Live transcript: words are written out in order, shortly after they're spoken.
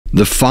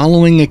The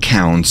following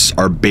accounts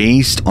are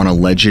based on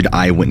alleged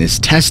eyewitness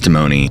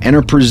testimony and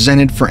are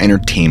presented for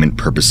entertainment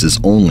purposes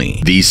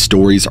only. These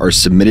stories are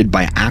submitted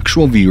by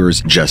actual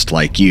viewers just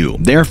like you.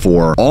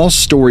 Therefore, all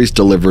stories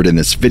delivered in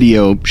this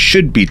video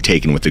should be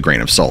taken with a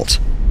grain of salt.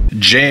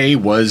 Jay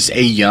was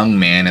a young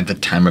man at the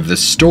time of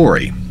this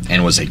story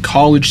and was a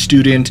college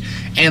student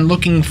and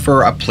looking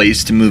for a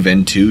place to move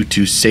into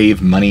to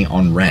save money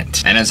on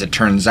rent. And as it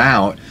turns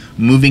out,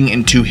 moving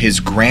into his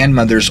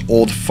grandmother's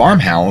old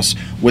farmhouse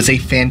was a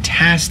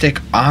fantastic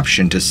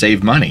option to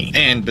save money.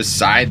 And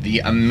beside the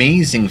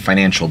amazing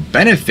financial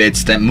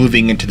benefits that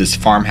moving into this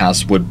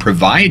farmhouse would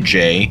provide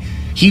Jay,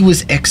 he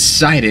was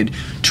excited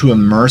to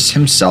immerse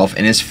himself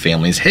in his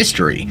family's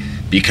history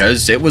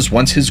because it was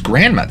once his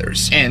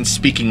grandmother's. And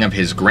speaking of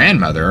his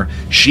grandmother,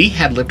 she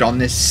had lived on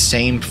this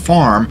same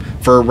farm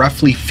for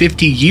roughly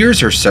 50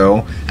 years or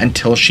so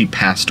until she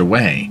passed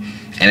away.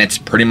 And it's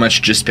pretty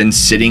much just been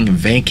sitting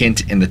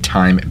vacant in the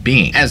time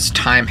being. As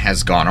time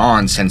has gone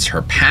on since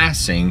her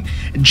passing,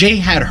 Jay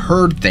had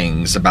heard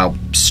things about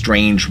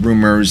strange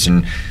rumors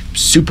and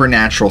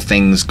supernatural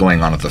things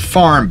going on at the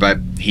farm, but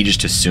he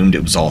just assumed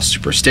it was all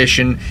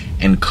superstition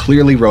and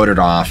clearly wrote it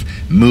off,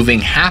 moving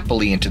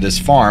happily into this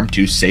farm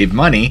to save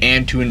money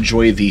and to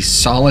enjoy the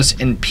solace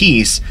and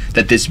peace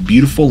that this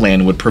beautiful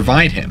land would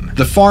provide him.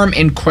 The farm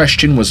in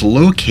question was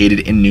located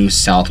in New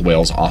South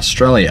Wales,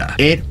 Australia.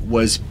 It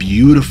was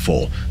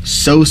beautiful,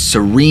 so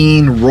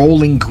serene,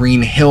 rolling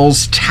green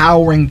hills,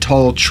 towering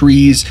tall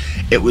trees.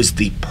 It was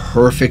the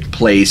perfect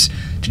place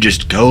to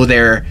just go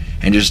there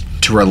and just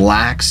to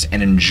relax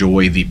and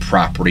enjoy the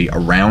property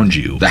around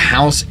you. The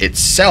house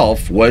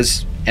itself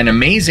was an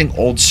amazing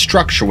old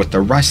structure with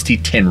a rusty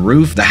tin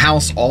roof. The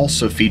house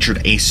also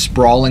featured a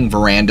sprawling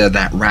veranda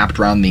that wrapped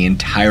around the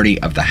entirety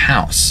of the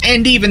house.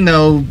 And even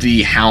though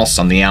the house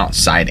on the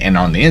outside and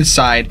on the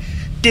inside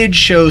did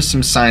show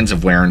some signs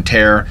of wear and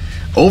tear,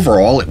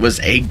 overall, it was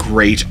a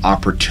great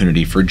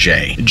opportunity for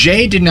Jay.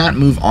 Jay did not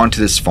move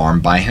onto this farm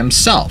by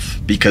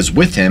himself, because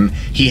with him,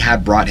 he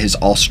had brought his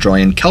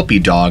Australian Kelpie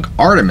dog,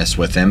 Artemis,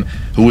 with him,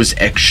 who was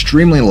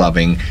extremely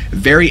loving,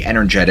 very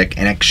energetic,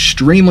 and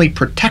extremely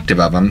protective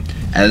of him,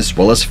 as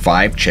well as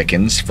 5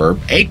 chickens for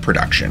egg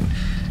production.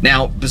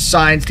 Now,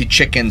 besides the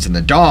chickens and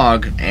the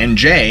dog, and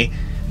Jay,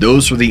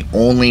 those were the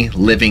only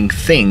living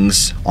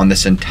things on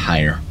this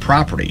entire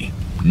property.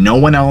 No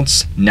one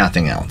else,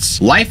 nothing else.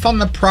 Life on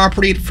the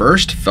property at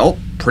first felt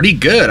pretty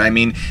good. I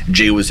mean,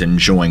 Jay was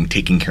enjoying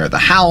taking care of the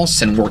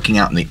house and working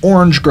out in the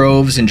orange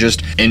groves and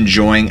just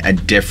enjoying a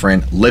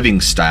different living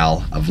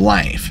style of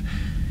life.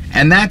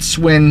 And that's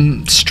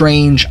when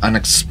strange,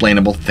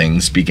 unexplainable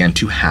things began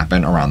to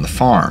happen around the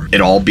farm.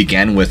 It all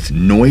began with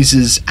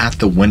noises at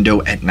the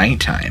window at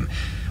nighttime.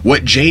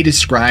 What Jay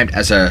described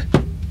as a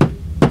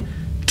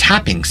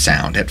tapping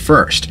sound at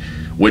first,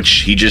 which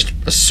he just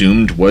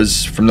assumed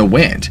was from the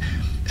wind.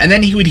 And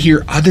then he would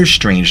hear other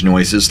strange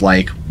noises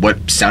like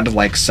what sounded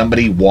like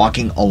somebody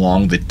walking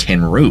along the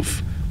tin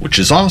roof, which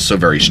is also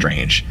very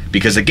strange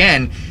because,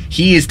 again,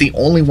 he is the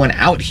only one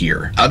out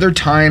here. Other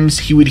times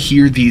he would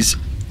hear these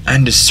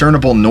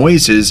undiscernible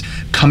noises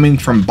coming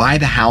from by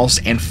the house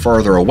and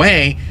further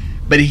away,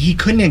 but he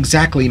couldn't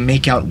exactly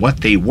make out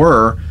what they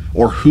were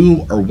or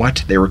who or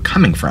what they were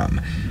coming from.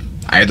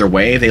 Either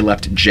way, they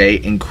left Jay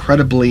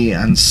incredibly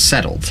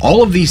unsettled.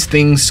 All of these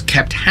things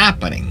kept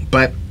happening,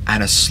 but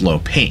at a slow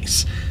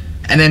pace.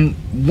 And then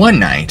one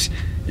night,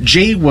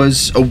 Jay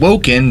was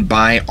awoken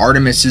by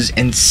Artemis's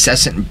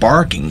incessant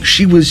barking.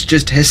 She was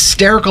just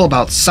hysterical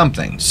about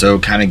something. So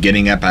kind of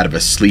getting up out of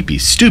a sleepy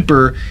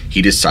stupor,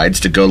 he decides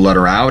to go let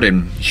her out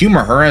and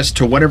humor her as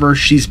to whatever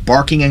she's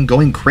barking and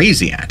going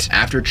crazy at.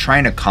 After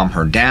trying to calm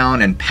her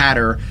down and pat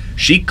her,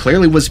 she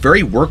clearly was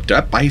very worked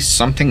up by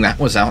something that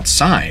was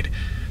outside.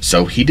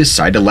 So he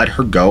decided to let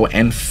her go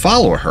and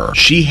follow her.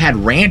 She had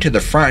ran to the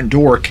front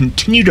door,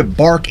 continued to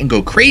bark and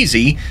go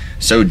crazy,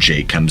 so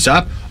Jay comes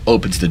up,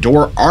 opens the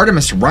door,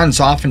 Artemis runs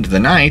off into the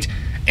night,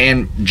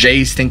 and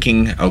Jay's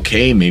thinking,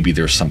 okay, maybe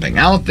there's something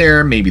out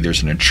there, maybe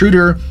there's an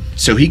intruder,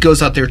 so he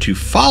goes out there to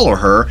follow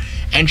her,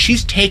 and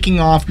she's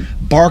taking off,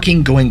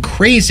 barking, going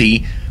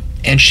crazy,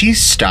 and she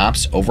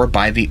stops over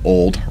by the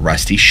old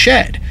rusty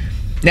shed.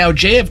 Now,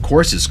 Jay, of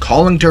course, is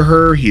calling to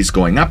her. He's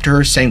going up to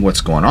her saying, what's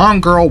going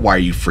on, girl? Why are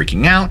you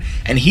freaking out?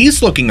 And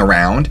he's looking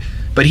around,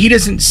 but he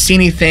doesn't see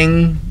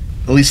anything,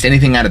 at least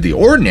anything out of the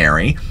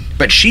ordinary,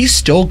 but she's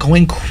still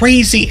going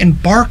crazy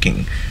and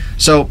barking.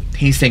 So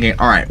he's thinking,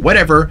 all right,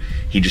 whatever.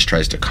 He just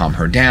tries to calm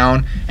her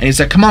down. And he's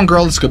like, come on,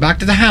 girl, let's go back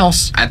to the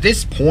house. At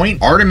this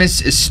point,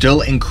 Artemis is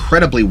still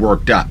incredibly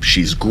worked up.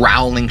 She's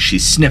growling,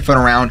 she's sniffing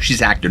around,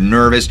 she's acting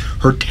nervous.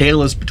 Her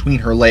tail is between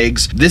her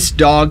legs. This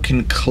dog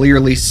can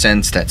clearly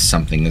sense that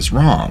something is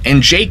wrong.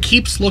 And Jay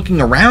keeps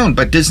looking around,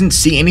 but doesn't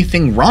see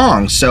anything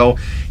wrong. So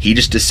he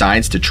just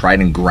decides to try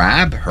and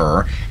grab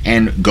her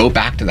and go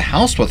back to the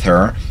house with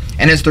her.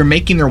 And as they're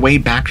making their way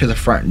back to the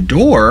front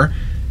door,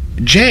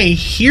 Jay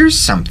hears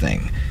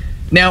something.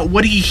 Now,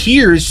 what he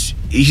hears,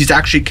 he's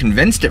actually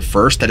convinced at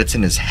first that it's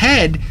in his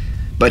head,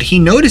 but he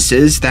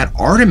notices that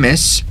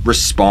Artemis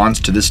responds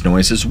to this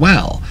noise as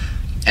well.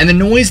 And the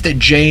noise that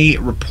Jay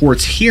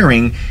reports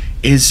hearing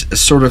is a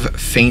sort of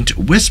faint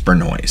whisper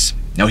noise.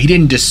 Now, he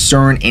didn't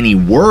discern any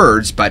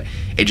words, but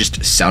it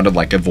just sounded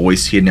like a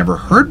voice he had never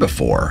heard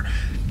before.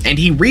 And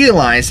he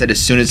realized that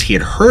as soon as he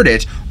had heard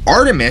it,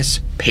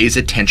 Artemis pays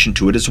attention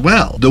to it as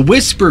well. The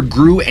whisper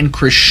grew and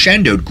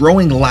crescendoed,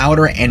 growing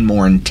louder and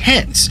more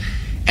intense.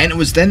 And it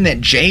was then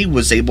that Jay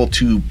was able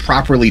to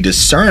properly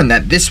discern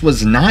that this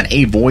was not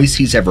a voice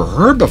he's ever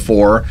heard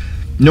before,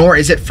 nor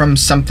is it from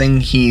something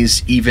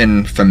he's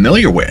even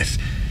familiar with,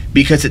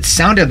 because it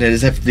sounded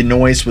as if the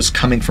noise was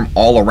coming from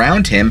all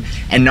around him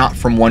and not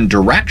from one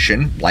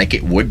direction, like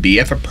it would be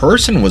if a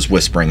person was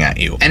whispering at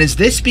you. And as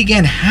this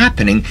began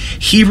happening,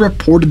 he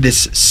reported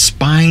this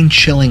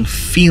spine-chilling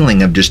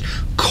feeling of just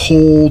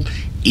cold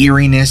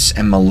eeriness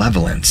and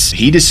malevolence.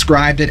 He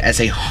described it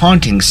as a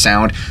haunting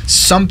sound,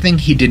 something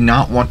he did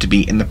not want to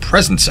be in the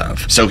presence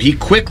of. So he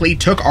quickly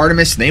took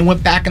Artemis and they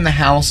went back in the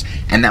house,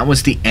 and that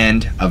was the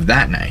end of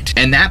that night.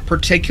 And that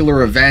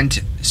particular event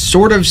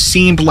sort of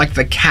seemed like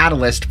the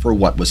catalyst for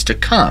what was to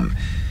come,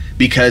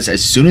 because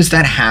as soon as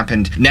that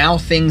happened, now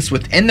things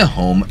within the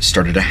home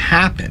started to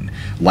happen,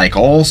 like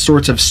all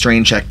sorts of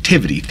strange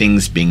activity,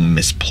 things being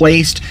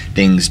misplaced,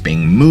 things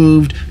being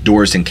moved,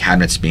 doors and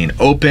cabinets being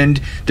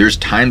opened. There's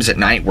times at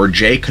night where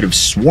Jay could have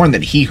sworn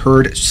that he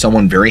heard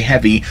someone very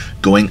heavy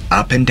going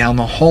up and down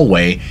the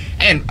hallway.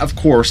 And of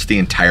course, the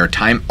entire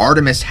time,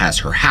 Artemis has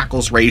her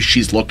hackles raised,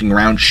 she's looking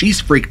around, she's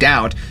freaked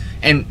out,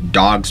 and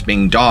dogs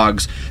being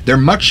dogs, they're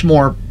much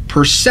more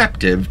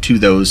perceptive to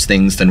those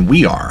things than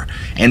we are.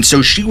 And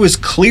so she was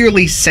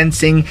clearly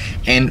sensing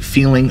and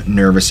feeling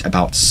nervous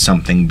about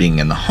something being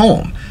in the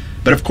home.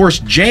 But of course,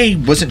 Jay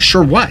wasn't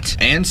sure what.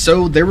 And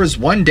so there was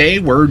one day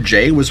where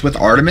Jay was with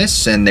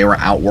Artemis and they were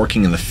out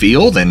working in the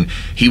field, and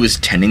he was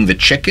tending the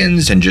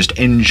chickens and just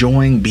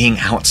enjoying being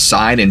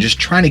outside and just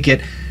trying to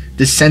get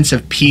the sense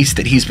of peace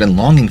that he's been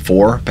longing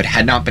for, but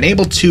had not been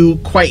able to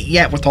quite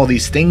yet with all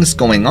these things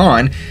going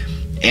on.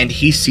 And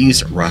he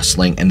sees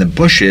rustling in the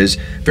bushes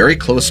very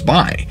close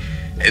by.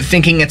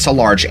 Thinking it's a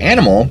large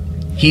animal,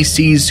 he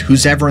sees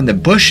who's ever in the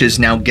bushes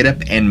now get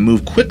up and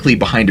move quickly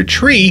behind a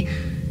tree,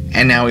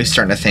 and now he's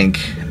starting to think,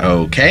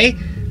 okay.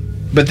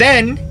 But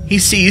then he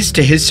sees,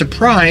 to his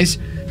surprise,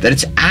 that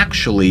it's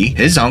actually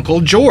his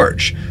Uncle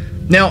George.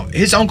 Now,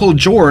 his Uncle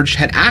George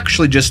had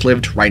actually just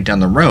lived right down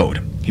the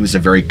road. He was a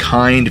very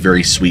kind,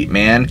 very sweet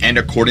man, and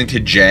according to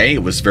Jay,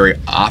 it was very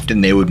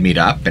often they would meet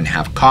up and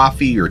have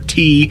coffee or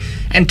tea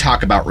and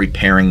talk about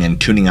repairing and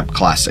tuning up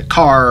classic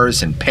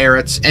cars and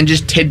parrots and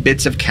just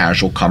tidbits of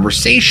casual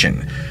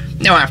conversation.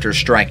 Now, after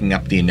striking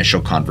up the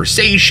initial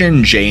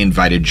conversation, Jay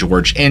invited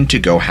George in to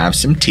go have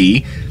some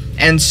tea,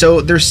 and so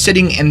they're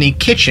sitting in the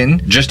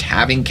kitchen just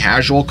having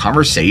casual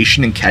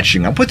conversation and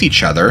catching up with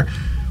each other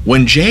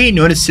when Jay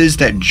notices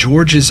that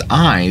George's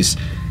eyes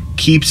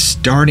keeps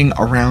darting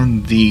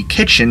around the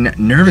kitchen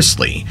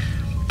nervously.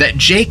 That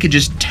Jay could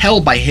just tell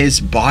by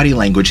his body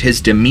language, his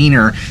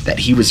demeanor, that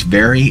he was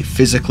very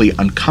physically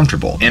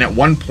uncomfortable. And at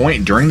one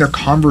point during their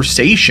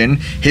conversation,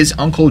 his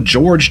Uncle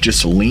George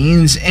just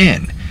leans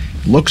in,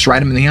 looks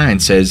right him in the eye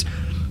and says,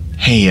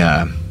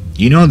 hey,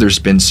 you know there's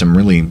been some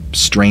really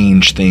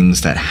strange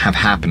things that have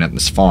happened at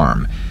this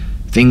farm.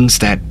 Things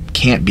that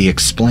can't be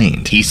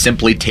explained. He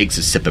simply takes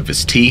a sip of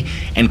his tea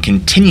and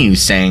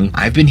continues saying,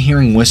 I've been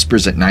hearing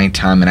whispers at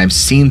nighttime and I've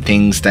seen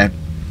things that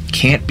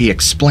can't be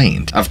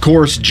explained. Of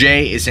course,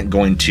 Jay isn't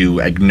going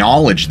to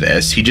acknowledge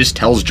this. He just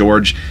tells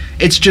George,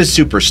 it's just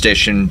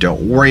superstition,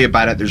 don't worry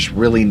about it, there's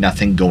really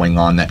nothing going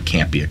on that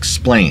can't be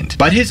explained.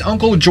 But his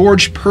Uncle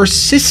George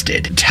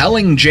persisted,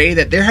 telling Jay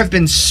that there have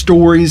been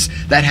stories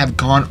that have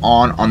gone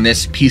on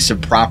this piece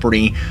of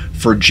property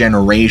for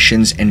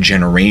generations and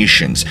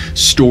generations.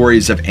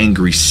 Stories of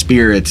angry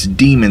spirits,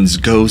 demons,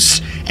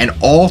 ghosts, and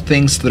all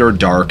things that are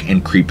dark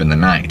and creep in the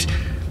night.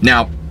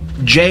 Now,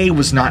 Jay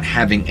was not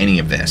having any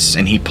of this,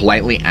 and he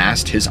politely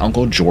asked his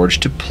Uncle George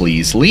to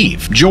please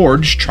leave.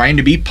 George, trying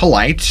to be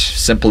polite,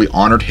 simply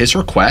honored his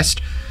request,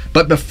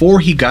 but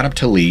before he got up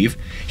to leave,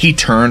 he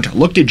turned,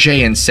 looked at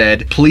Jay and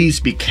said, please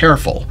be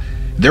careful.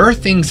 There are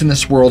things in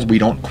this world we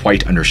don't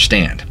quite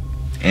understand.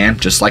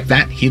 And just like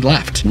that, he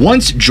left.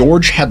 Once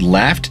George had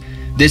left,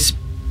 this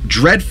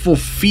dreadful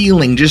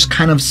feeling just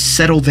kind of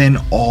settled in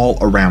all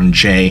around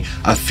Jay,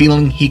 a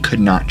feeling he could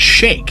not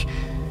shake.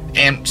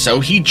 And so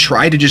he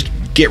tried to just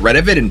get rid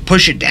of it and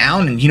push it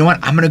down, and you know what,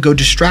 I'm gonna go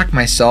distract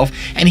myself,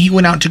 and he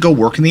went out to go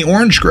work in the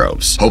orange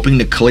groves, hoping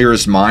to clear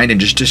his mind and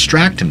just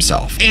distract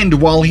himself.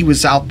 And while he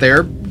was out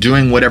there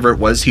doing whatever it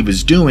was he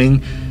was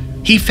doing,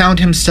 he found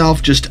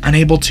himself just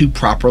unable to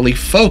properly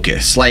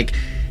focus, like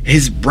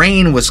his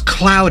brain was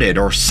clouded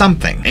or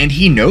something. And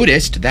he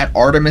noticed that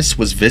Artemis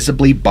was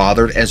visibly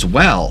bothered as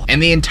well,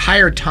 and the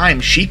entire time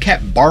she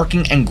kept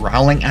barking and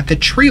growling at the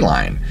tree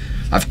line.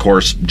 Of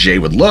course, Jay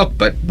would look,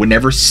 but would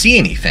never see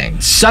anything.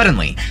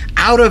 Suddenly,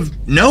 out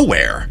of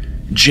nowhere,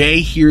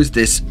 Jay hears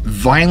this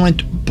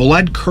violent,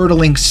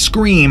 blood-curdling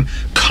scream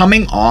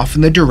coming off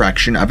in the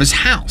direction of his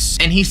house.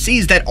 And he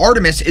sees that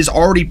Artemis is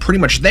already pretty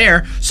much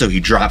there, so he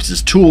drops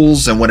his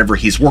tools and whatever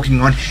he's working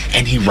on,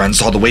 and he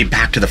runs all the way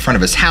back to the front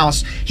of his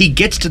house. He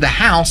gets to the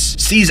house,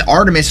 sees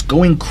Artemis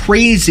going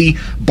crazy,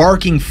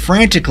 barking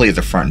frantically at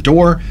the front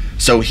door.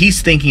 So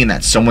he's thinking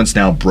that someone's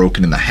now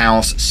broken in the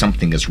house,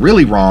 something is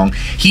really wrong.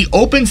 He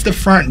opens the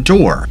front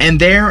door, and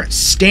there,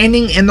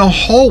 standing in the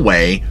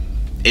hallway,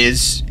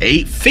 is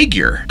a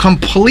figure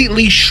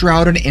completely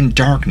shrouded in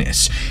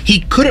darkness.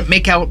 He couldn't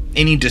make out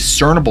any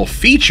discernible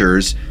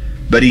features,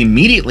 but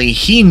immediately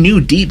he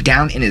knew deep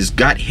down in his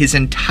gut, his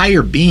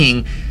entire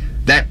being,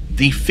 that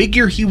the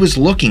figure he was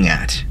looking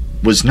at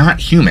was not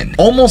human.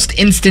 Almost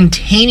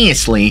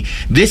instantaneously,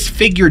 this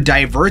figure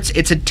diverts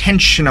its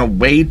attention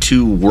away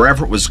to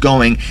wherever it was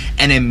going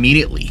and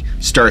immediately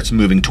starts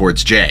moving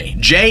towards Jay.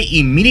 Jay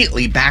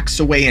immediately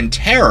backs away in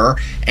terror,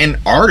 and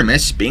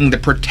Artemis, being the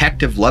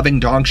protective, loving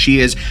dog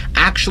she is,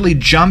 actually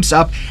jumps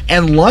up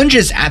and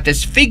lunges at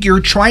this figure,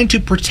 trying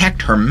to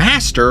protect her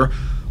master,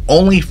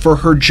 only for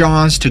her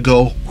jaws to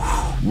go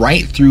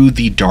right through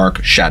the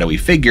dark, shadowy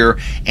figure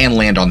and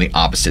land on the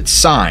opposite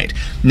side.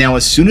 Now,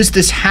 as soon as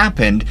this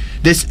happened,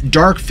 this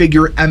dark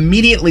figure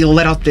immediately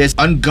let out this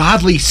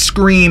ungodly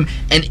scream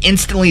and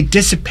instantly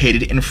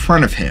dissipated in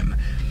front of him.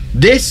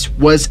 This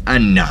was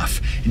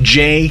enough.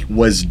 Jay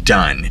was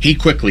done. He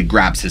quickly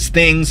grabs his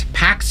things,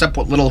 packs up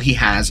what little he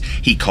has.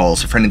 He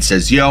calls a friend and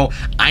says, yo,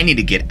 I need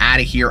to get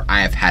out of here.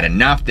 I have had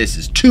enough. This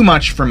is too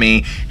much for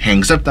me.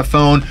 Hangs up the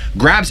phone,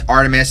 grabs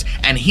Artemis,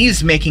 and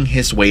he's making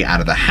his way out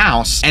of the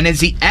house. And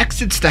as he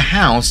exits the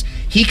house,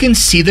 he can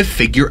see the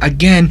figure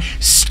again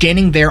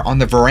standing there on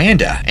the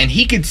veranda. And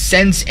he could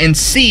sense and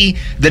see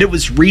that it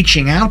was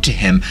reaching out to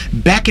him,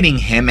 beckoning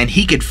him, and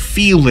he could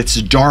feel its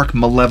dark,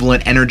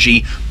 malevolent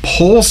energy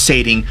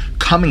pulsating,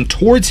 coming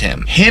towards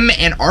him. Him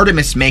and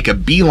Artemis make a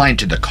beeline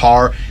to the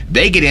car.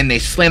 They get in, they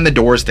slam the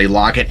doors, they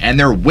lock it, and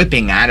they're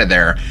whipping out of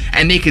there.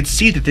 And they could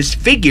see that this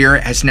figure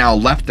has now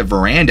left the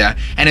veranda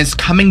and is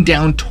coming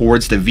down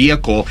towards the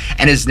vehicle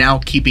and is now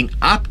keeping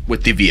up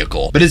with the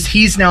vehicle. But as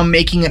he's now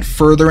making it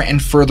further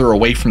and further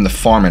away from the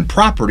farm and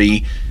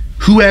property,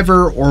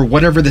 whoever or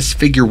whatever this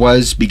figure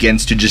was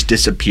begins to just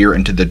disappear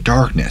into the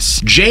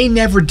darkness. Jay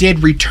never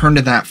did return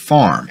to that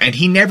farm, and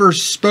he never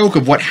spoke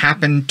of what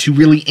happened to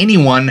really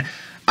anyone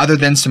other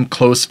than some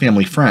close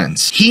family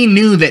friends. He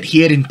knew that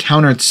he had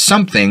encountered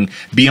something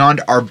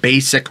beyond our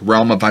basic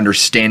realm of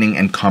understanding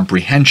and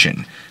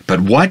comprehension. But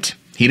what?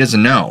 He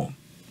doesn't know.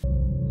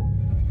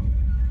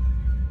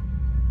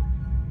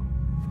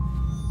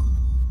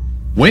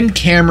 When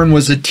Cameron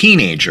was a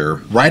teenager,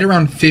 right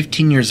around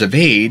 15 years of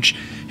age,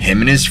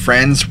 him and his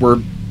friends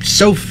were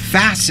so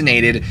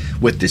fascinated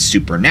with the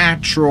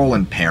supernatural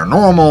and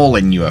paranormal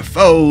and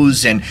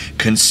UFOs and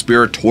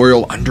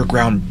conspiratorial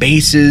underground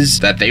bases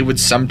that they would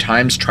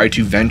sometimes try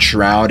to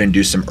venture out and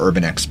do some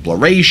urban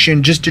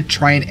exploration just to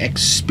try and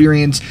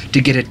experience, to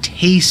get a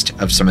taste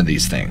of some of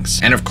these things.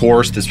 And of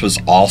course, this was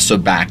also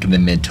back in the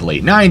mid to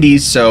late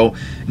 90s, so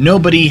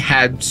nobody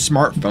had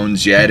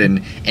smartphones yet,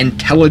 and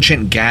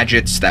intelligent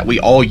gadgets that we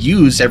all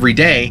use every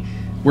day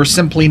were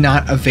simply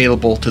not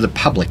available to the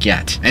public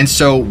yet. And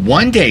so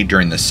one day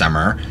during the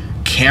summer,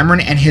 Cameron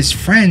and his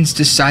friends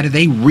decided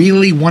they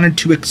really wanted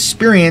to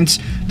experience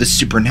the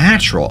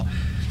supernatural.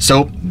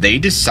 So they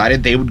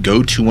decided they would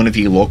go to one of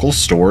the local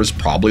stores,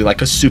 probably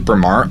like a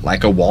supermart,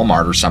 like a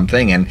Walmart or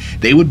something, and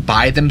they would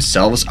buy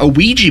themselves a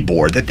Ouija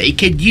board that they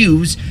could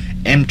use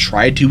and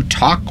tried to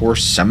talk or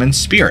summon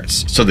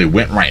spirits. So they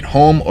went right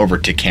home over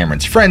to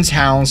Cameron's friend's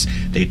house.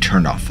 They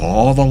turned off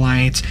all the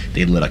lights.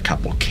 They lit a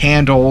couple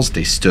candles.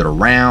 They stood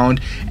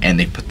around and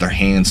they put their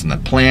hands on the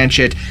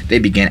planchette. They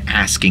began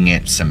asking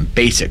it some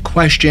basic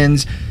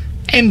questions,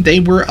 and they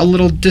were a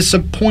little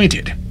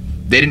disappointed.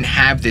 They didn't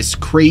have this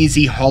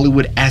crazy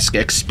Hollywood-esque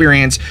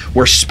experience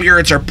where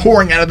spirits are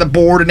pouring out of the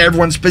board and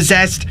everyone's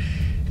possessed.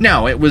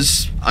 No, it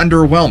was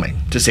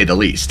underwhelming, to say the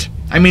least.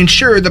 I mean,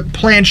 sure, the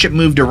planchette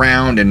moved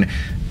around and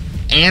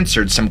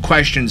answered some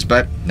questions,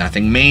 but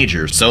nothing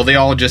major. So they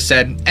all just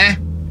said,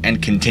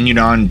 and continued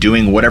on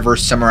doing whatever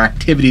summer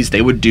activities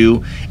they would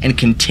do and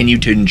continue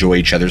to enjoy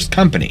each other's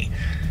company.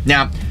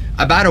 Now,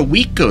 about a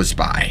week goes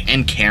by,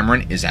 and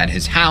Cameron is at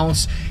his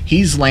house.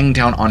 He's laying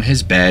down on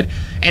his bed,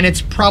 and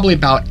it's probably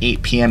about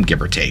 8 p.m.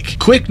 give or take.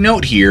 Quick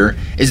note here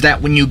is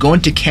that when you go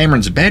into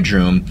Cameron's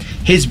bedroom,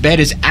 his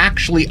bed is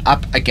actually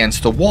up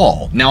against the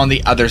wall. Now on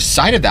the other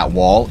side of that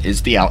wall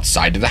is the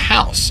outside of the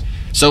house.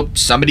 So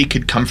somebody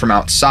could come from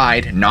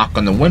outside, knock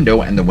on the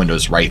window, and the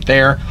window's right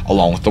there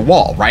along with the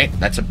wall, right?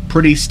 That's a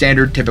pretty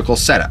standard, typical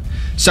setup.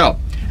 So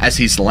as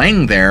he's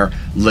laying there,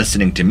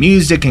 listening to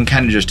music and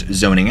kind of just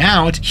zoning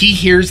out, he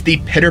hears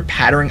the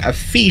pitter-pattering of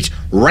feet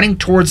running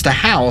towards the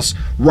house,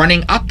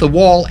 running up the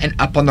wall and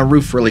up on the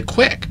roof really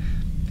quick.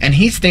 And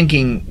he's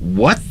thinking,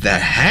 what the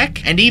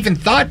heck? And he even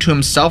thought to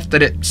himself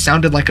that it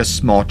sounded like a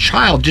small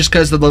child just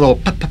because the little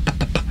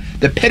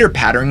the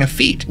pitter-pattering of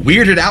feet.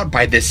 Weirded out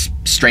by this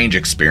strange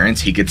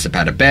experience, he gets up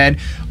out of bed,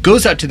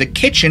 goes out to the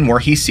kitchen where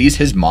he sees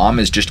his mom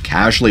is just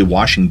casually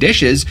washing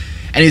dishes,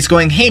 and he's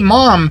going, hey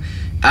mom,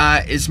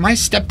 is my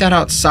stepdad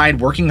outside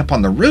working up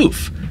on the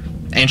roof?"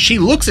 And she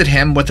looks at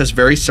him with this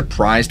very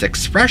surprised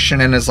expression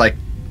and is like,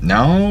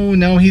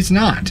 no, he's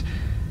not.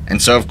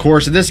 And so, of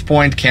course, at this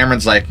point,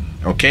 Cameron's like,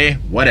 "Okay,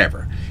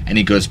 whatever." And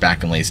he goes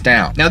back and lays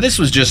down. Now, this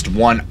was just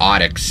one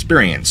odd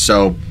experience,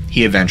 so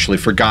he eventually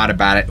forgot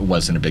about it. It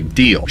wasn't a big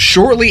deal.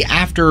 Shortly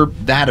after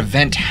that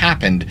event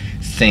happened,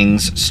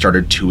 things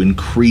started to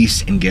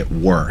increase and get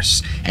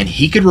worse. And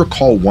he could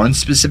recall one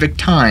specific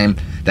time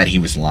that he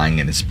was lying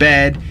in his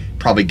bed,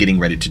 probably getting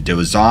ready to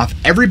doze off.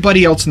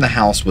 Everybody else in the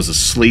house was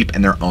asleep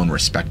in their own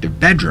respective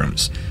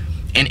bedrooms.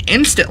 And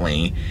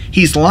instantly,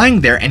 he's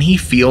lying there and he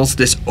feels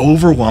this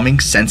overwhelming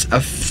sense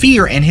of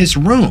fear in his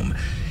room.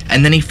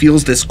 And then he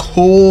feels this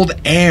cold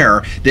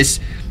air, this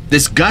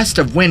gust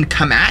of wind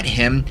come at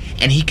him,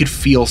 and he could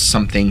feel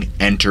something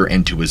enter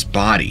into his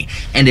body.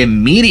 And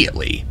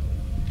immediately,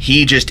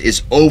 he just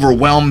is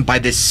overwhelmed by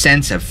this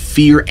sense of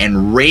fear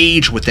and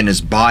rage within his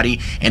body,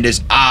 and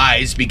his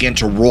eyes begin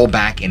to roll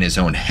back in his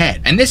own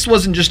head. And this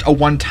wasn't just a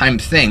one-time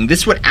thing.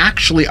 This would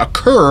actually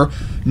occur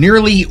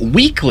nearly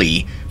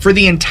weekly for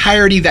the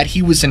entirety that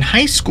he was in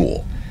high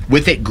school,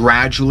 with it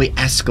gradually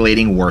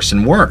escalating worse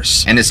and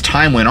worse. And as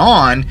time went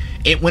on,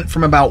 it went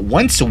from about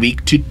once a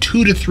week to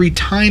 2 to 3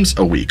 times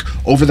a week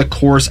over the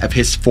course of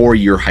his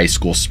 4-year high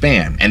school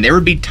span. And there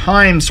would be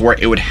times where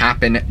it would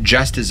happen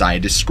just as I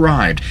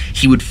described.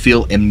 He would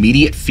feel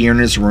immediate fear in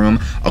his room,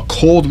 a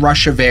cold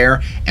rush of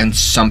air, and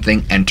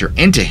something enter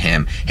into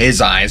him.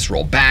 His eyes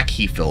roll back,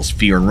 he feels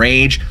fear and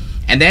rage,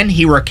 and then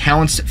he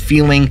recounts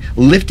feeling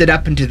lifted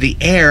up into the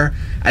air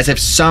as if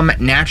some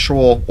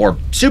natural or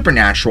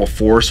supernatural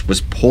force was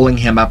pulling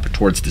him up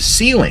towards the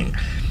ceiling.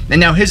 And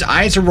now his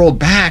eyes are rolled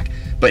back,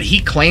 but he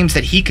claims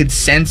that he could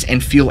sense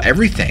and feel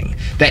everything,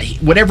 that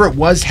whatever it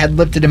was had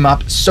lifted him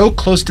up so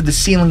close to the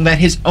ceiling that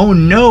his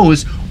own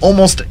nose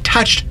almost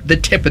touched the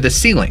tip of the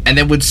ceiling, and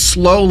then would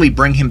slowly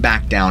bring him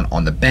back down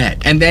on the bed.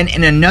 And then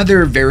in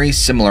another very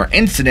similar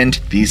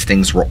incident, these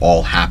things were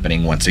all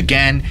happening once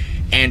again,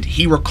 and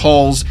he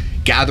recalls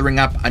gathering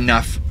up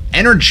enough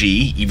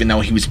energy, even though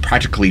he was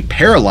practically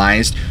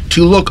paralyzed,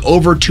 to look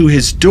over to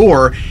his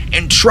door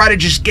and try to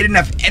just get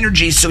enough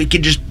energy so he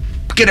could just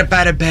get up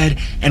out of bed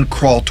and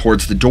crawl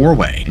towards the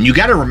doorway. And you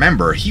gotta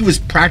remember, he was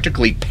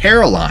practically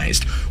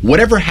paralyzed.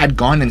 Whatever had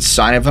gone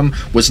inside of him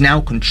was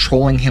now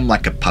controlling him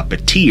like a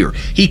puppeteer.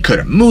 He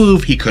couldn't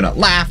move, he couldn't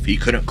laugh, he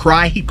couldn't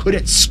cry, he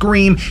couldn't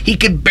scream, he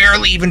could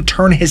barely even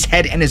turn his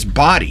head and his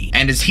body.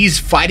 And as he's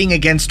fighting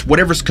against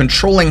whatever's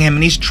controlling him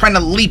and he's trying to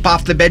leap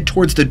off the bed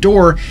towards the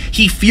door,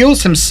 he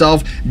feels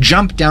himself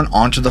jump down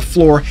onto the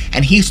floor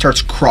and he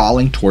starts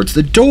crawling towards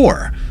the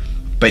door.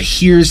 But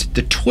here's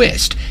the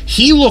twist.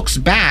 He looks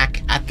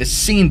back at the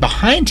scene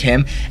behind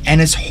him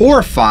and is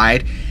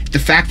horrified at the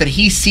fact that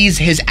he sees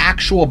his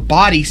actual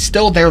body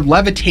still there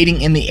levitating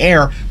in the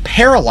air,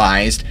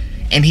 paralyzed,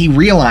 and he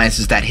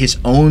realizes that his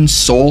own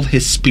soul,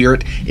 his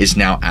spirit, is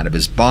now out of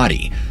his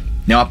body.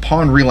 Now,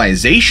 upon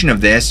realization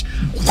of this,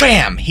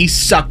 wham, he's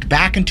sucked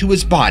back into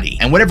his body,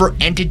 and whatever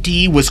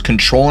entity was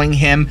controlling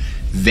him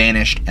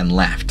vanished and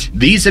left.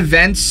 These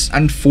events,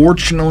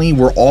 unfortunately,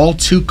 were all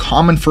too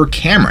common for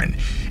Cameron.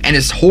 And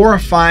as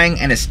horrifying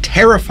and as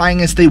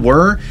terrifying as they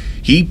were,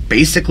 he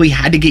basically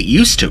had to get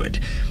used to it.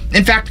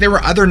 In fact, there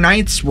were other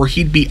nights where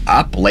he'd be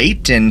up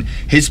late and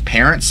his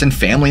parents and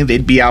family,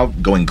 they'd be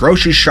out going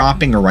grocery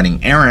shopping or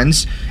running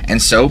errands,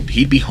 and so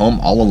he'd be home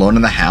all alone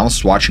in the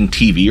house watching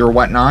TV or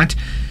whatnot.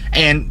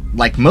 And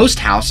like most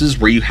houses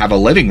where you have a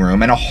living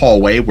room and a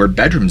hallway where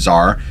bedrooms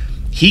are,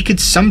 he could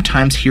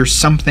sometimes hear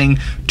something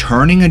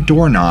turning a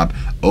doorknob,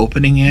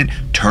 opening it,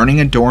 turning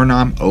a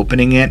doorknob,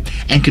 opening it,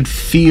 and could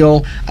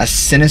feel a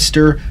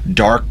sinister,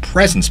 dark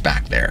presence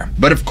back there.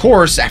 But of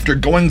course, after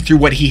going through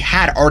what he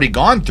had already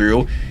gone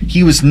through,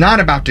 he was not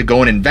about to go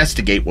and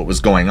investigate what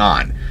was going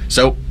on.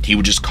 So he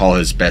would just call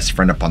his best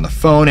friend up on the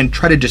phone and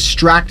try to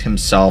distract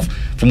himself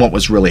from what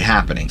was really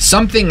happening.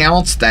 Something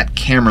else that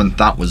Cameron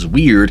thought was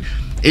weird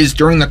is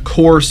during the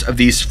course of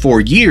these 4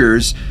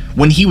 years,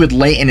 when he would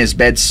lay in his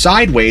bed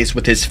sideways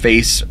with his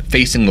face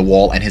facing the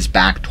wall and his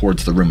back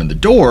towards the room and the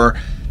door,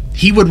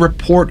 he would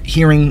report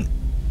hearing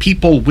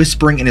people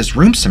whispering in his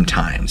room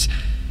sometimes.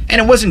 And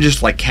it wasn't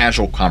just like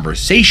casual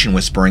conversation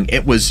whispering,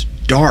 it was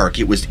dark,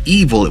 it was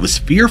evil, it was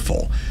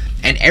fearful.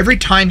 And every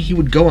time he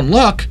would go and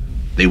look,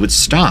 they would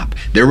stop.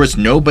 There was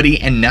nobody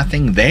and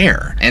nothing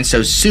there. And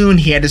so soon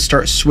he had to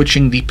start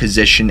switching the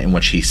position in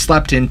which he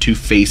slept in to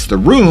face the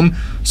room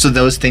so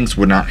those things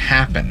would not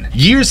happen.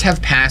 Years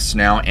have passed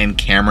now, and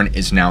Cameron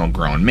is now a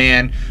grown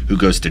man who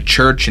goes to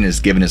church and has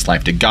given his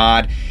life to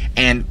God.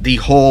 And the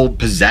whole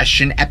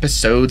possession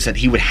episodes that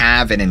he would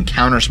have and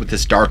encounters with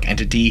this dark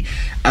entity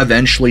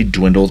eventually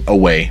dwindled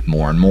away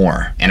more and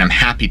more. And I'm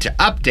happy to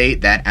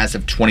update that as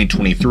of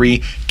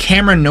 2023,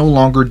 Cameron no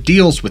longer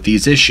deals with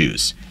these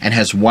issues and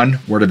has one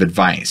word of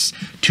advice: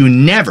 to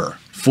never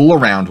fool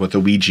around with a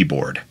Ouija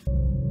board.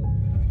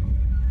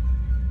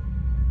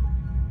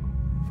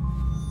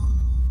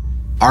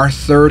 Our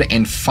third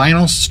and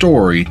final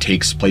story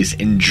takes place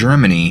in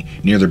Germany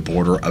near the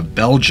border of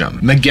Belgium.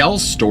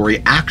 Miguel's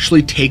story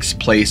actually takes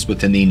place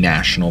within the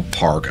National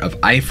Park of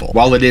Eifel.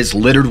 While it is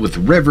littered with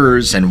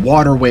rivers and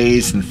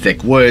waterways and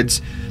thick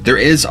woods, there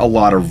is a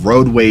lot of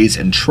roadways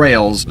and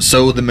trails,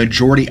 so the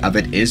majority of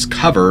it is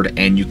covered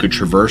and you could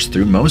traverse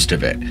through most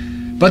of it.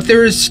 But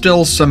there is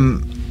still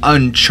some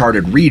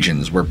uncharted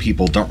regions where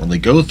people don't really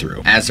go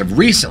through. As of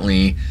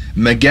recently,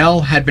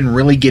 Miguel had been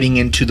really getting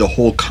into the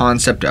whole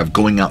concept of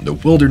going out in the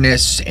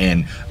wilderness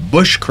and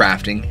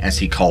bushcrafting, as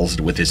he calls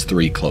it, with his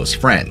 3 close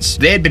friends.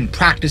 They had been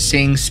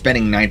practicing,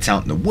 spending nights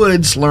out in the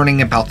woods,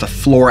 learning about the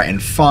flora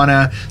and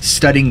fauna,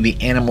 studying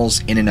the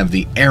animals in and of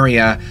the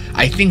area.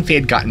 I think they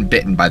had gotten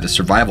bitten by the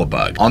survival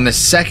bug. On the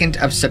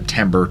 2nd of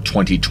September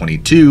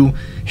 2022,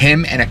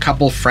 him and a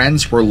couple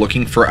friends were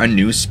looking for a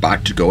new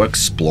spot to go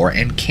explore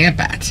and camp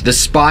at. The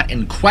spot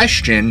in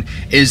question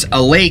is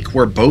a lake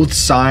where both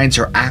sides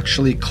are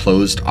actually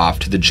closed off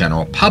to the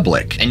general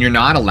public, and you're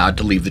not allowed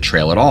to leave the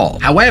trail at all.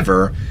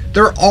 However,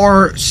 there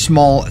are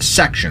small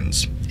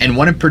sections, and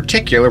one in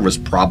particular was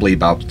probably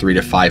about 3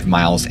 to 5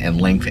 miles in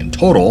length in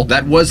total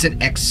that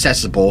wasn't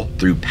accessible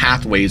through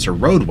pathways or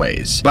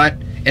roadways, but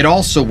it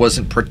also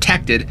wasn't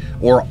protected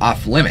or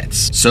off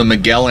limits. So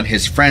Miguel and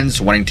his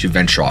friends, wanting to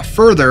venture off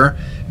further,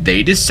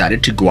 they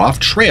decided to go off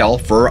trail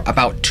for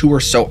about 2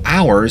 or so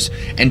hours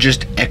and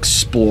just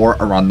explore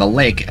around the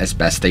lake as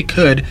best they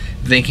could,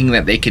 thinking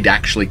that they could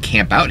actually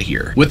camp out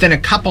here. Within a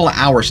couple of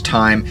hours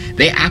time,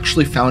 they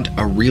actually found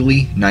a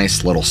really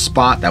nice little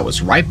spot that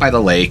was right by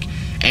the lake,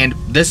 and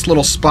this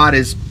little spot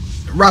is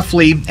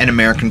roughly, in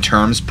American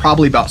terms,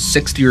 probably about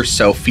 60 or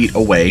so feet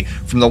away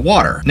from the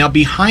water. Now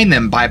behind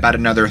them by about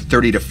another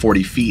 30 to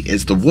 40 feet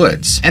is the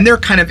woods, and they're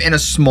kind of in a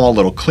small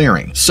little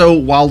clearing. So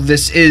while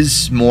this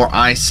is more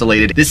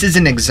isolated, this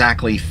isn't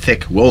exactly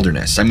thick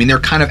wilderness. I mean, they're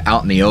kind of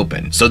out in the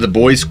open. So the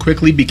boys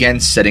quickly began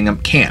setting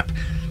up camp.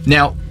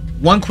 Now,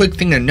 one quick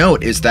thing to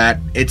note is that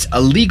it's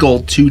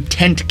illegal to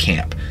tent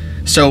camp.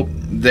 So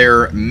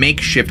their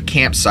makeshift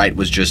campsite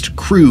was just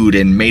crude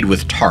and made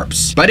with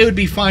tarps. But it would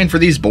be fine for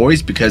these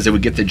boys because it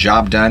would get the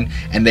job done,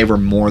 and they were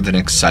more than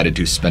excited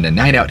to spend a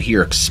night out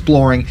here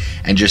exploring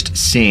and just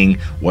seeing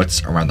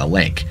what's around the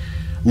lake.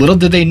 Little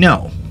did they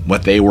know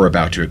what they were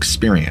about to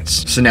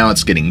experience. So now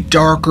it's getting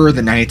darker,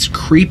 the night's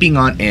creeping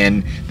on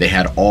in, they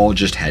had all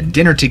just had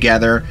dinner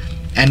together,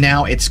 and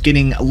now it's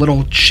getting a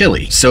little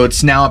chilly. So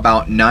it's now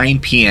about 9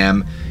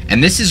 p.m.,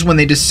 and this is when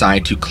they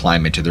decide to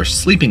climb into their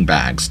sleeping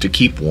bags to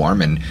keep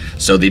warm, and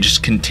so they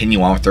just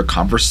continue on with their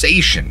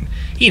conversation.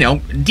 You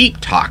know, deep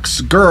talks,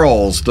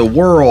 girls, the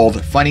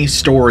world, funny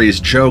stories,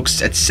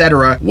 jokes,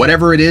 etc.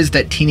 Whatever it is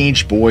that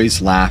teenage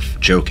boys laugh,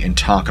 joke, and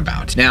talk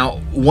about. Now,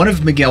 one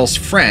of Miguel's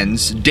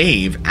friends,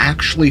 Dave,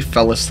 actually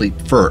fell asleep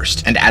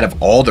first, and out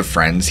of all the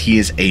friends, he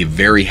is a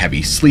very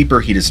heavy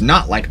sleeper. He does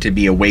not like to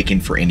be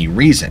awakened for any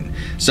reason.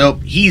 So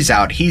he's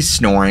out, he's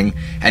snoring,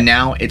 and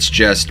now it's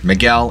just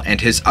Miguel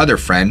and his other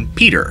friend,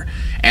 Peter,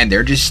 and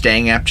they're just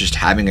staying up, just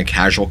having a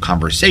casual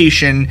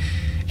conversation.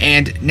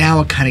 And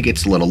now it kind of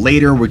gets a little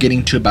later. We're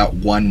getting to about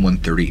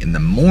 1:30 in the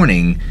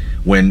morning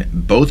when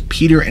both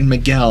Peter and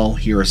Miguel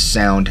hear a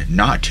sound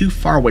not too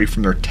far away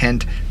from their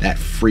tent that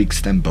freaks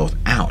them both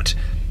out.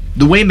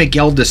 The way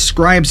Miguel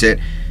describes it,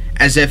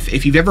 as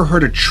if you've ever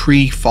heard a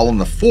tree fall in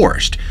the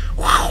forest,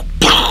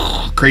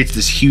 creates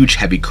this huge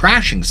heavy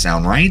crashing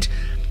sound, right?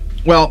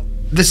 Well,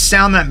 the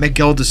sound that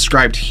Miguel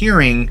described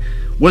hearing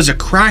was a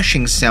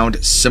crashing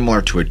sound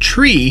similar to a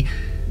tree,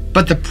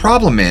 but the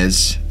problem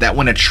is that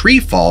when a tree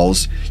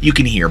falls, you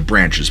can hear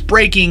branches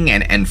breaking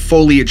and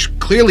foliage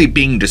clearly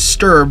being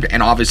disturbed,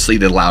 and obviously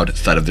the loud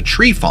thud of the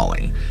tree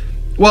falling.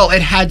 Well,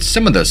 it had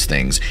some of those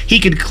things. He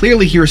could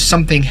clearly hear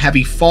something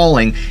heavy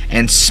falling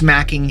and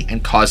smacking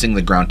and causing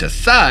the ground to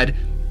thud,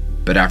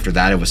 but after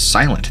that it was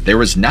silent. There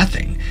was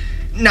nothing.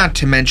 Not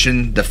to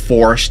mention the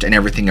forest and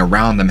everything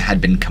around them had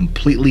been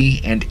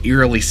completely and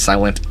eerily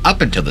silent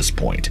up until this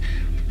point.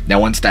 Now,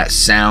 once that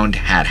sound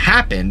had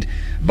happened,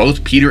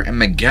 both Peter and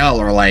Miguel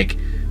are like,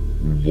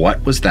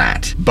 what was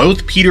that?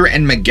 Both Peter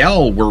and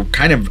Miguel were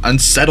kind of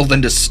unsettled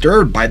and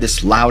disturbed by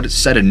this loud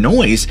set of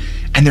noise,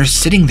 and they're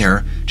sitting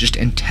there just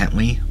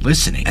intently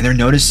listening. And they're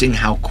noticing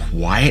how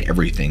quiet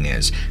everything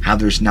is, how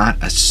there's not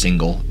a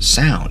single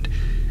sound.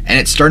 And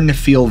it's starting to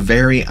feel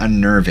very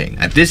unnerving.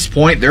 At this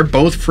point, they're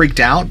both freaked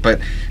out, but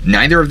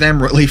neither of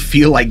them really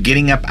feel like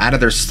getting up out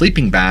of their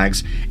sleeping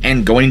bags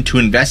and going to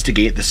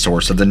investigate the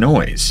source of the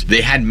noise.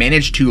 They had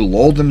managed to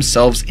lull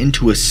themselves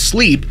into a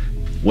sleep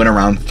when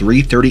around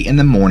 3:30 in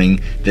the morning,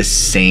 the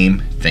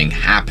same thing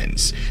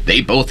happens.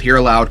 They both hear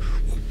a loud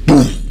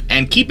boom.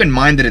 And keep in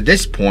mind that at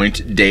this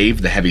point,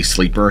 Dave, the heavy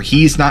sleeper,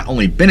 he's not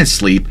only been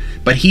asleep,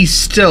 but he's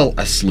still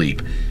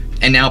asleep.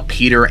 And now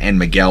Peter and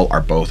Miguel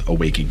are both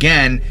awake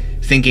again,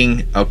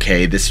 thinking,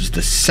 okay, this was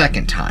the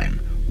second time.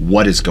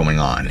 What is going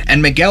on?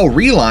 And Miguel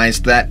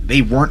realized that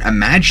they weren't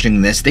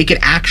imagining this. They could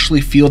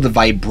actually feel the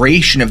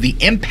vibration of the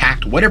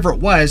impact, whatever it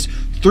was,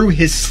 through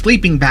his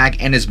sleeping bag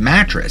and his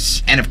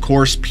mattress. And of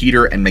course,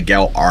 Peter and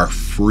Miguel are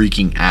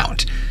freaking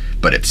out.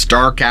 but it's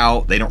dark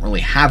out. They don't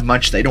really have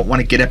much. They don't want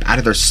to get up out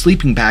of their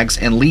sleeping bags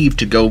and leave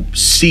to go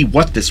see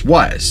what this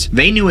was.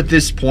 They knew at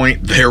this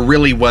point there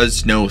really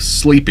was no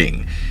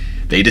sleeping.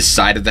 They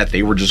decided that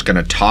they were just going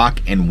to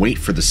talk and wait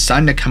for the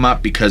sun to come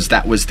up because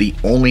that was the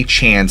only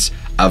chance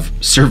of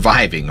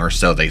surviving, or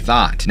so they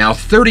thought. Now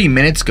 30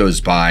 minutes goes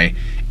by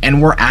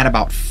and we're at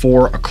about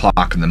 4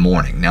 o'clock in the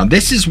morning. Now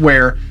this is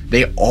where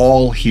they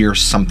all hear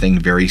something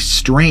very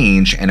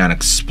strange and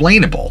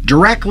unexplainable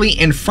directly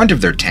in front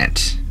of their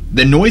tent.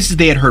 The noises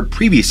they had heard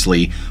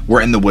previously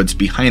were in the woods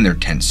behind their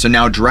tent, so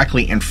now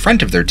directly in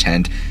front of their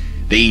tent,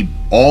 they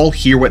all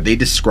hear what they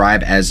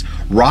describe as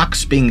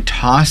rocks being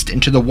tossed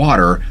into the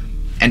water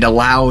and a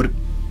loud,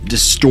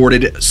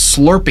 distorted,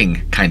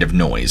 slurping kind of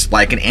noise,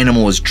 like an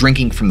animal is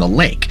drinking from the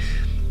lake.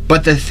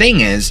 But the thing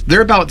is, they're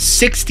about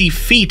 60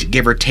 feet,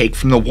 give or take,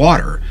 from the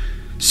water.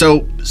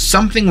 So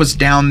something was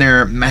down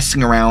there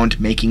messing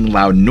around, making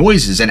loud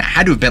noises, and it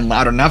had to have been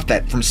loud enough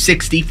that from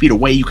 60 feet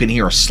away you can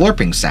hear a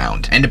slurping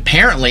sound. And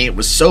apparently it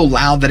was so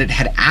loud that it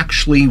had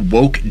actually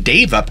woke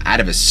Dave up out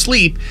of his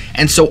sleep,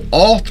 and so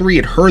all three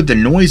had heard the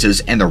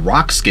noises and the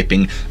rock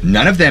skipping.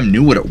 None of them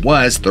knew what it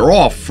was. They're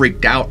all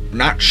freaked out,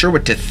 not sure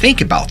what to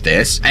think about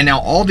this. And now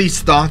all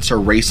these thoughts are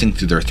racing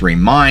through their three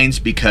minds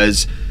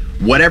because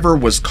whatever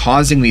was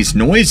causing these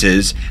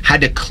noises had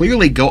to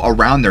clearly go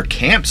around their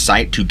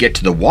campsite to get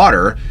to the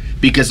water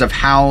because of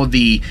how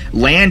the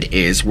land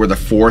is where the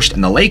forest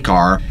and the lake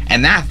are,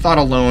 and that thought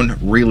alone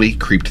really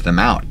creeped them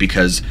out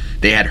because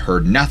they had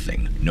heard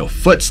nothing. No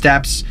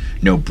footsteps,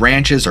 no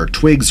branches or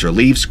twigs or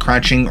leaves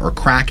crunching or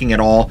cracking at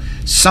all.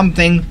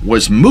 Something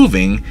was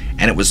moving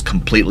and it was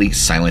completely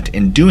silent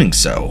in doing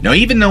so. Now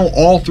even though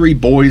all three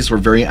boys were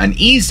very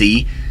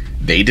uneasy,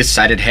 they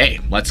decided, hey,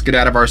 let's get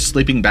out of our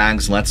sleeping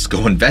bags and let's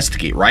go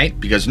investigate, right?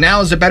 Because now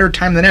is a better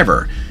time than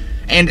ever.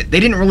 And they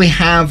didn't really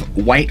have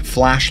white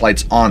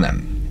flashlights on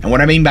them. And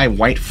what I mean by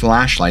white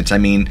flashlights, I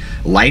mean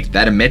light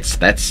that emits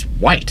that's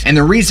white. And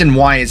the reason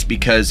why is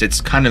because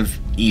it's kind of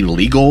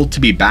illegal to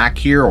be back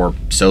here, or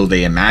so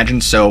they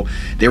imagined. So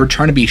they were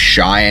trying to be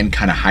shy and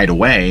kind of hide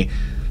away.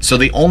 So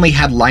they only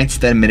had lights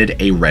that emitted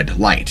a red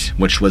light,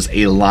 which was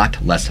a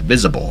lot less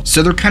visible.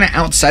 So they're kind of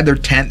outside their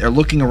tent, they're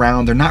looking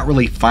around, they're not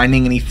really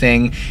finding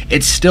anything.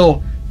 It's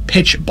still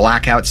pitch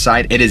black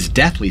outside, it is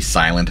deathly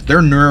silent.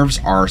 Their nerves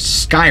are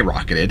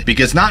skyrocketed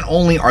because not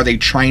only are they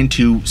trying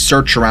to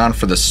search around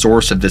for the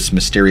source of this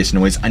mysterious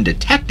noise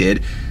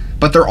undetected,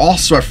 but they're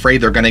also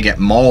afraid they're gonna get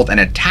mauled and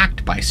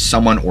attacked by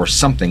someone or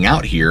something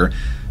out here.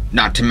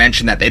 Not to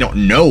mention that they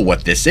don't know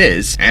what this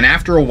is. And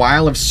after a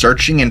while of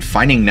searching and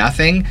finding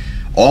nothing,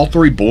 all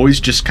three boys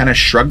just kind of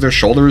shrug their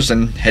shoulders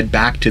and head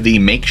back to the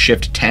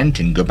makeshift tent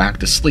and go back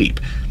to sleep.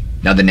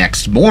 Now the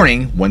next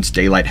morning, once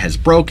daylight has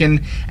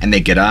broken and they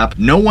get up,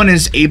 no one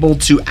is able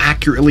to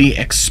accurately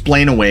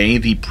explain away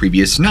the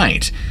previous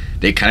night.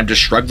 They kind of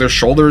just shrug their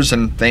shoulders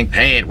and think,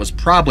 hey, it was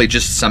probably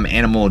just some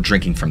animal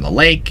drinking from the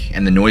lake,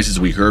 and the noises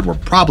we heard were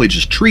probably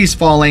just trees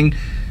falling.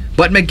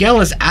 But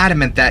Miguel is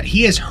adamant that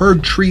he has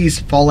heard trees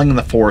falling in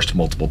the forest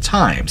multiple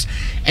times,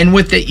 and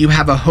with it you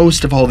have a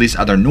host of all these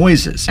other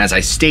noises. As I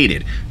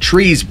stated,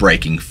 trees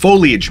breaking,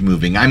 foliage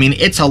moving. I mean,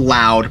 it's a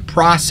loud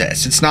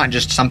process. It's not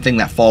just something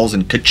that falls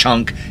and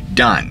ka-chunk,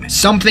 done.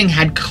 Something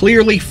had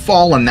clearly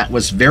fallen that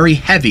was very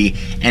heavy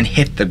and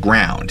hit the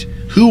ground.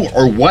 Who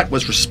or what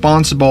was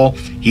responsible,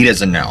 he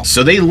doesn't know.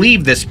 So they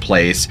leave this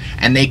place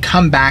and they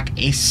come back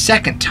a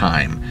second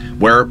time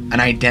where an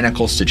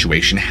identical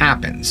situation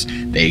happens.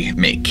 They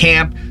make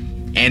camp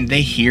and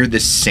they hear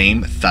the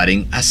same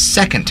thudding a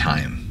second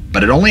time,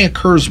 but it only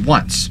occurs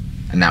once,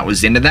 and that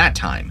was the end of that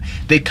time.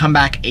 They come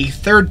back a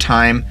third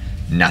time,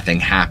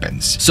 nothing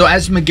happens. So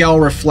as Miguel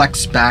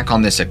reflects back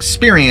on this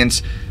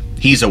experience,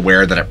 he's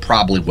aware that it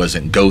probably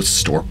wasn't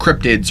ghosts or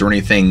cryptids or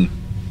anything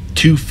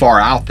too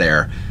far out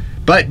there,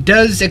 but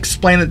does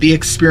explain that the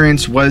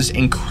experience was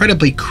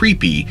incredibly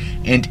creepy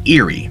and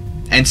eerie,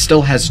 and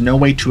still has no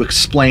way to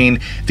explain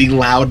the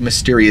loud,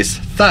 mysterious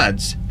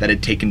thuds that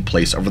had taken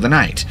place over the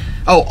night.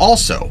 Oh,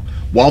 also,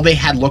 while they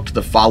had looked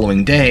the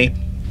following day,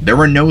 there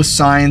were no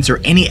signs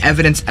or any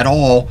evidence at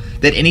all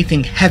that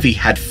anything heavy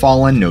had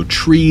fallen, no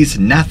trees,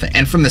 nothing.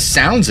 And from the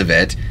sounds of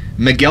it,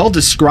 Miguel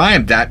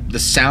described that the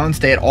sounds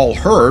they had all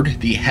heard,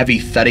 the heavy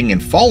thudding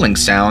and falling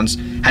sounds,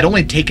 had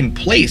only taken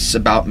place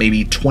about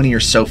maybe 20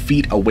 or so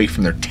feet away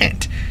from their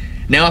tent.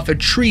 Now, if a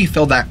tree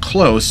fell that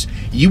close,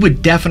 you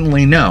would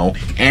definitely know,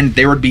 and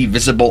there would be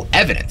visible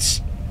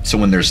evidence. So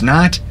when there's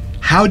not,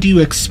 how do you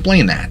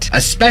explain that?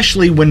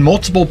 Especially when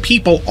multiple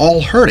people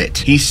all heard it.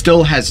 He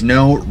still has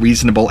no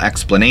reasonable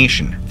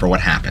explanation for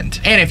what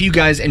happened. And if you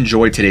guys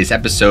enjoyed today's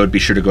episode, be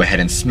sure to go ahead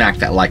and smack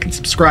that like and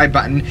subscribe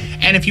button.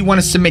 And if you want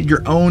to submit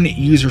your own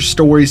user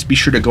stories, be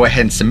sure to go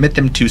ahead and submit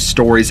them to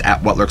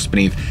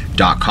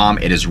stories@whatlurksbeneath.com.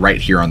 It is right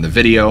here on the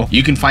video.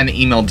 You can find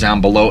the email down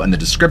below in the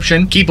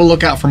description. Keep a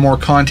lookout for more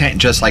content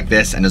just like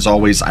this. And as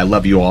always, I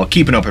love you all.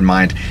 Keep an open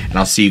mind, and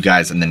I'll see you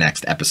guys in the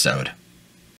next episode.